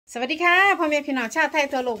สวัสดีค่ะพ่อแม่พี่น้องชาวไทย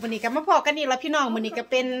ทั่วโลกวันนี้ก็มาพอกันอีกแล้วพี่น้องวันนี้ก็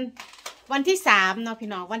เป็นวันที่3เนาะพี่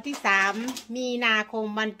น้องวันที่3มีนาคม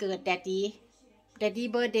วันเกิดแดดดี้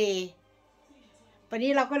เบอร์เดย์วัน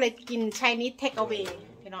นี้เราก็เลยกินไชนีสเทคเอาเวย์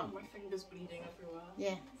พี่น้องเ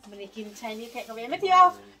ย่วันนี้กินไชนีสเทคเอาเวย์แม่ทิว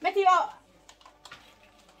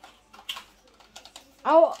เอ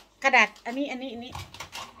ากระดาษอันนี้เอา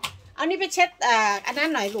นี่ไปเช็ดอันนั้น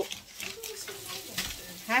หน่อยลูก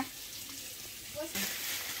ฮะ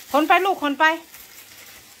คนไปลูกคนไป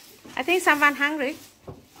I think someone hungry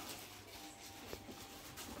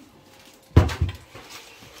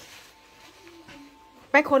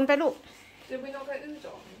ไปคนไปลูก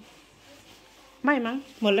ไม่มั้ง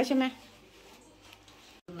หมดแล้วใช่ไหม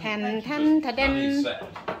แทนทะเดน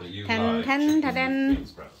แทนทะเดน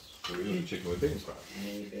Chicken with bean sprouts.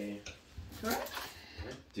 Maybe.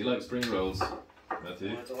 Do you like spring rolls,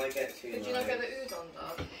 Matthew? Why do I get two? Did you not get the udon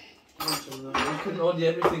though? You couldn't order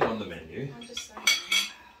everything on the menu. I'm just saying.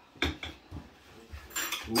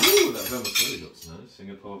 Ooh, that vermicelli looks nice.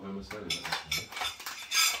 Singapore vermicelli.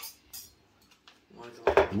 Why do I?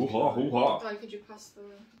 Hoo-ha. Guy, could you pass the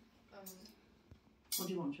What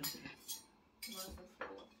do you want, Jessica? knife and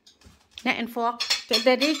fork? knife and fork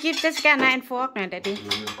Daddy give Jessica knife and fork หน่อย Daddy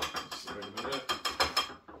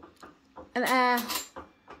and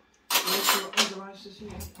Where's the rice is here?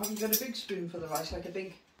 Haven't got a big spoon for the rice, like a big.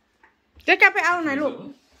 จะกลับไปเอาหน่อยลูก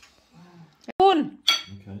ปูน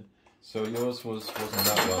Okay. So yours wasn't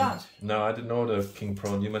that one. That? No, I didn't order king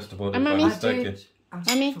prawn. You must have ordered And by Mummy? mistake. Ask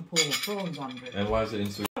Mummy? for prawns on it. And why is it in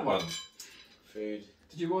that one? Food.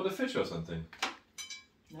 Did you order fish or something?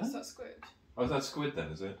 No? Is that squid? Oh, is that squid then,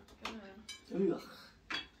 is it? Yeah. Ugh.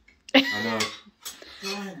 I know.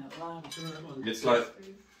 Lying out loud. It's like,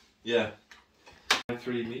 yeah.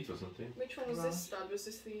 3 meat or something. Which one was this, Dad? Was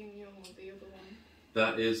this the yin young or the other one?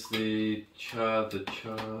 That is the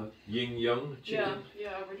yin young chicken.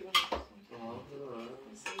 Yeah, I really wanted this one.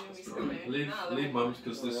 It's the yummy squid. Leave mums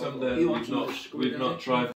because there's some there You that want we've not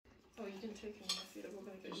tried. Oh, you didn't take any. I see that we're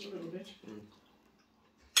going to get Just a you. little bit.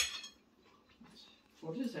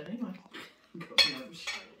 What is it anyway? God knows.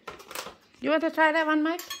 You want to try that one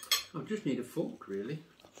Mike I just need a fork, really.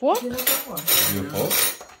 fork Do you have that one? You pork?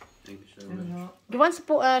 Thank you so No, much. no. you want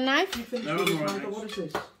knife You finished No, with I'm this, alright. Michael? What is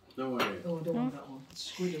this? No worry. Oh, I don't want that one. It's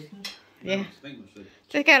squid, isn't it? yeah I think that's it.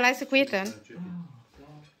 Jessica like squid then Chicken. Oh,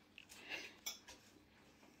 God.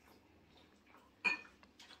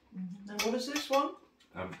 And what is this one?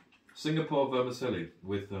 Singapore vermicelli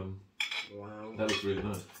with Wow. that looks really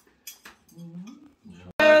nice.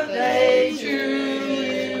 birthday to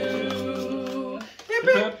Hip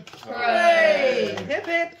hip! Hooray! Hip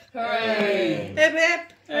hip! Hooray! Hip hip!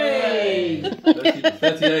 Hey!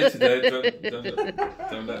 38 today,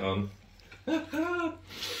 don't let on.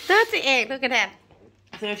 38 look at that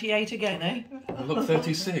 38 again, eh? I look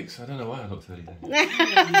 36, I don't know why I look 38.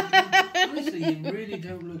 Honestly, you really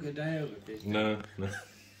don't look a day over 50. No.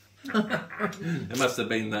 It must have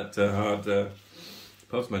been that hard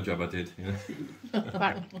postman job I did, you know.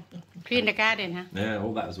 What? Clean the garden huh Yeah,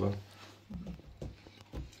 all that as well.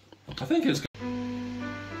 I think it's So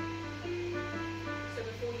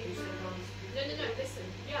before you no, listen.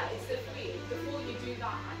 Yeah, it's the three. Before you do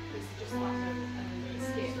that, it's just like a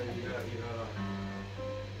skip.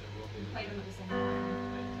 Play them at the same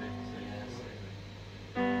time.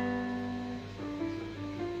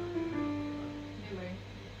 No way.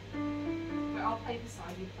 But I'll play the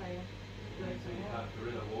side, you play it.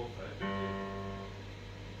 guerrilla warfare.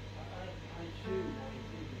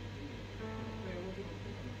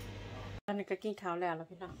 ตอนนี้ก็กินข้าวแล้ว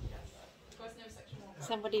พี่น้อง Guys know section 1.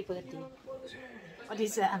 somebody birthday what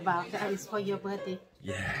is it about that is for your birthday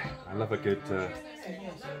Yeah, I love a good.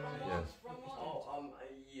 Yes.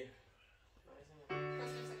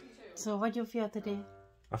 so what you feel today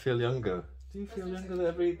I feel younger. Do you feel younger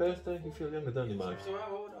every birthday? You feel younger, don't you, Mike? So how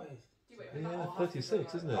old are you? Yeah,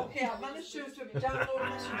 36, isn't it? Okay, I've managed to download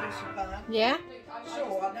messages from that. yeah So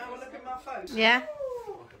I now look at my phone. yeah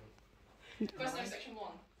Guys know section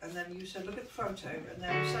 1. And then you said, look at the photo, and then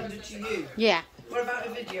we send it to you. yeah What about a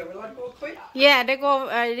video? Will I go quick? yeah they go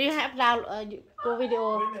you have down go video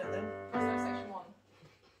Wait a minute then. Guys know section 1.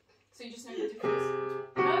 So you just know the difference.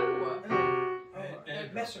 No!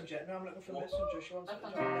 Messenger. No, I'm looking for Messenger. She wants to do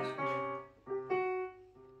Messenger.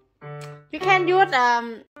 you can use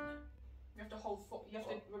You have to hold. You have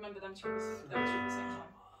to remember them two at the same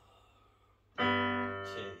time.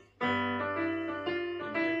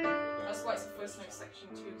 That's why it's the first note section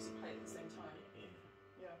 2 because you play it at the same time.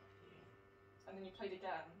 Yeah. And then you played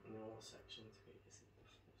again. No, section 3 is it?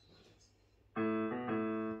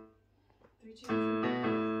 3, 2,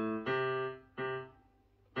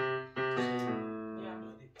 3.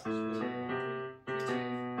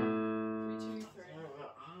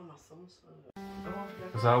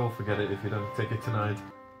 Because I will forget it if you don't take it tonight.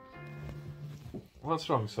 What's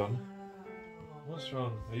wrong, son? What's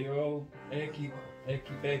wrong? Are you all achy,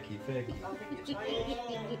 becky, faggy?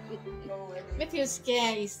 Matthew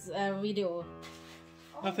scare is video.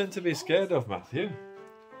 Nothing to be scared of, Matthew.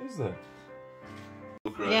 Is there?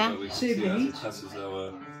 Yeah. Save the heat. Passes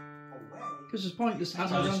our... Because it's pointless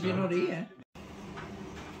having it on you're not here.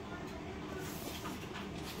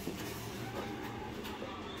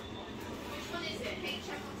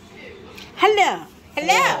 Hello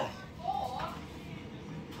Hello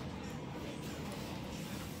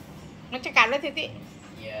มันจะกลับแล้วทิติ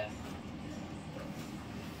Yeah.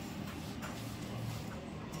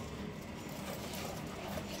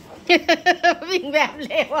 วิ่งแบบ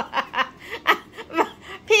เร็วอะ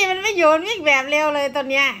พี่มันไม่โยนวิ่งแบบเร็วเลยตอน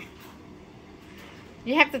เนี้ย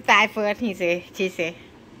You have to die first he say she say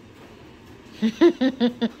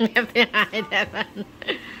You have to hide that one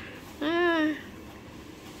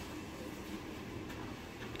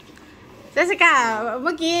เจสสิก้าเ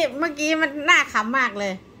มื่อกี้มันน่าขำมากเล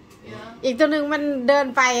ย อีกตัวหนึ่งมันเดิน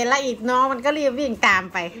ไปแล้วอีกน้องมันก็รีบวิ่งตาม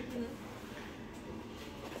ไป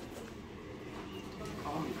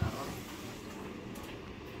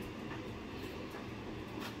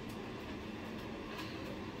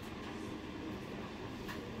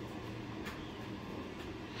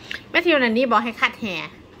แม่ทิวนันนี้บอกให้คัดแห่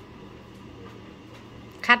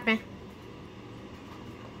คัดไหม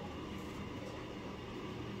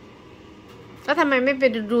แล้วทำไมไม่ไป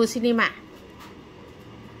ดูซินิมา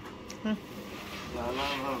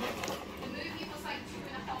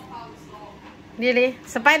นี่เลย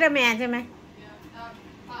สไปเดอร์แมนใช่ไหม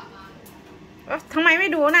ทำไมไม่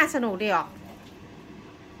ดูน่าสนุกดีออก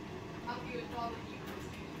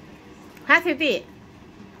ฮะทิวตี้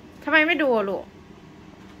ทำไมไม่ดูลูก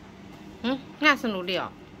น่าสนุกดีออ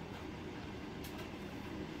ก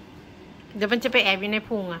เดี๋ยวมันจะไปแอบอยู่ใน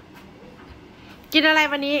พุงอ่ะกินอะไร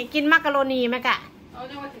วันนี้กินมักกะโรนีไหมกะ Oh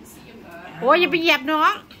no, I can see him there. โอ้ยอย่าไปเหยียบน้อ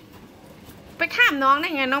งไปข้ามน้องได้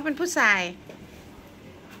ไงน้องเป็นผู้ชาย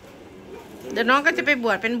เดี๋ยวน้องก็จะไปบ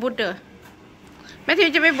วชเป็นบุตรเด้อแม่ทิว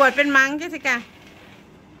จะไปบวชเป็นมังเจสิกา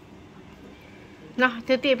เนาะ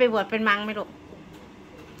ทิวตีไปบวชเป็นมังไหมลูก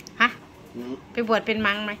ฮะไปบวชเป็น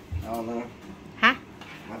มังไหม เอานะ ฮะ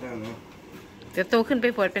มาเดินนะ เดี๋ยวโตขึ้นไป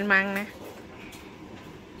บวชเป็นมังนะ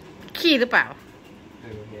ขี้หรือเปล่า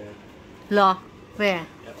หรอแม่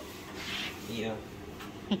นี่นะ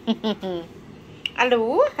ฮัลโหล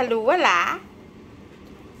ว่าหลา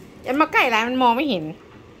อย่ามาใกล้หลายมันมองไม่เห็น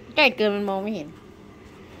ใกล้เกินมันมองไม่เห็น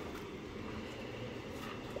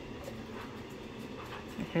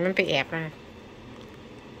มันไปแอบนะ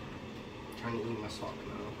ทางนี้มาสอบแ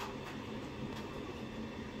ล้ว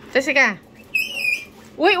เจสสิก้า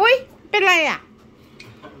อุ้ยเป็นไรอ่ะ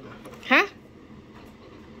ฮะ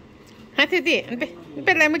ทิติมันเ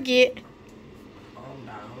ป็นอะไรเมื่อกี้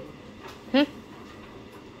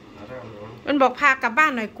มันบอกพากลับบ้า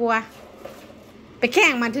นหน่อยกลัวไปแข่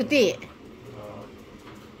งมันทิติ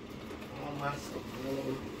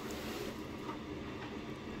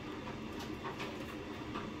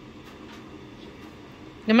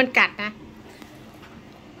เดี๋ยวมันกัดนะ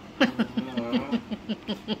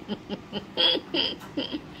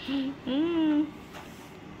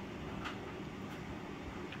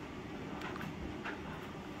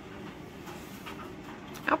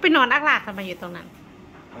เอาไปนอนอักลาดทำไมอยู่ตรงนั้น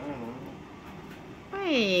ไม่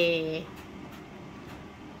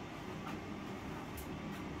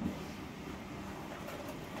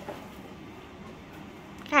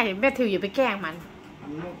ใช่แม่ทิวอยู่ไปแกล้งมัน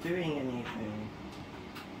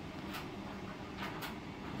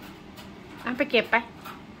เอาไปเก็บไป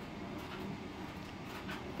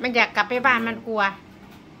มันอยากกลับไปบ้านมันกลัว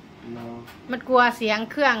มันกลัวเสียง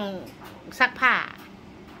เครื่องซักผ้า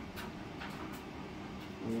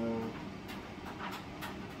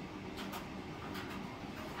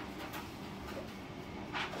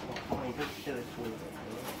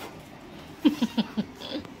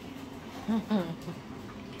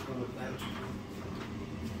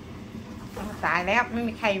ตายแล้วไม่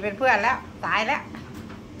มีใครเป็นเพื่อนแล้วตายแล้ว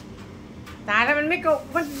มันไม่กลัว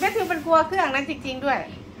มันแม่ทิวมันกลัวเครื่องนั้นจริงๆด้วย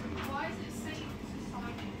Why is it safe to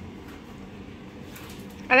sign it?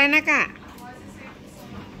 อะไรนะกะ Why is it safe to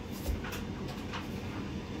sign it?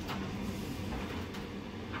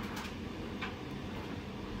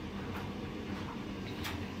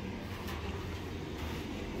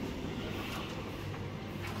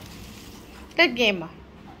 เล่นเกมเหรอ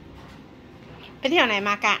ไปเที่ยวไหนม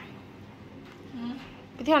ากะ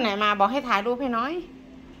ไปเที่ยวไหนมาบอกให้ถ่ายรูปให้น้อย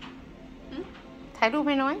ถ่ายรูปใ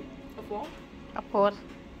ห้น้อย Of what? อัพโพส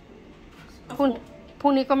พรุ่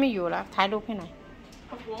งนี้ก็ไม่อยู่แล้วถ่ายรูปให้หน่อย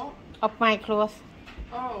Of what? of my clothes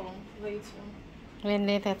Oh, later. when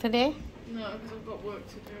later today No, because I've got work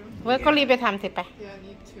to do. เวิร์กก็รีบไปทำเสร็จไป Yeah, I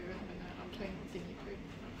need to in a minute. I'm playing Guinea Pig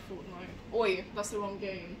Fortnite. Oi, that's the wrong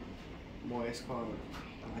game. Boy, it's calm.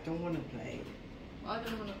 I don't want to play. I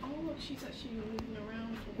don't want to. Oh, look, she's actually moving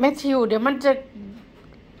around. แมทธิวเดี๋ยวมันจะ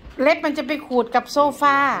เล็บมันจะไปขูดกับโซฟ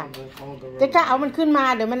า Hold the แต่ถ้าเอามันขึ้นมา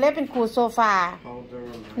เดี๋ยวมันเล็บเป็นขูดโซฟา Hold the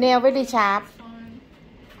remote. แนวไว้ดีชาร์ป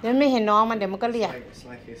Fine. เดี๋ยวไม่เห็นน้องมันเดี๋ยวมันก็เรียก It's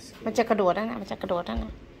like his skin. มันจะกระโดดนั่นนะมันจะกระโดดนั่นน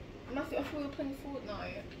ะ Matthew, I thought we were playing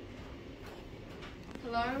Fortnite.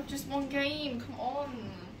 Hello? Just one game, come on.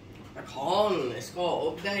 I can't. It's got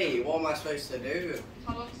update. What am I supposed to do?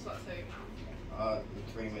 How long does that take?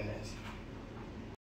 3 minutes.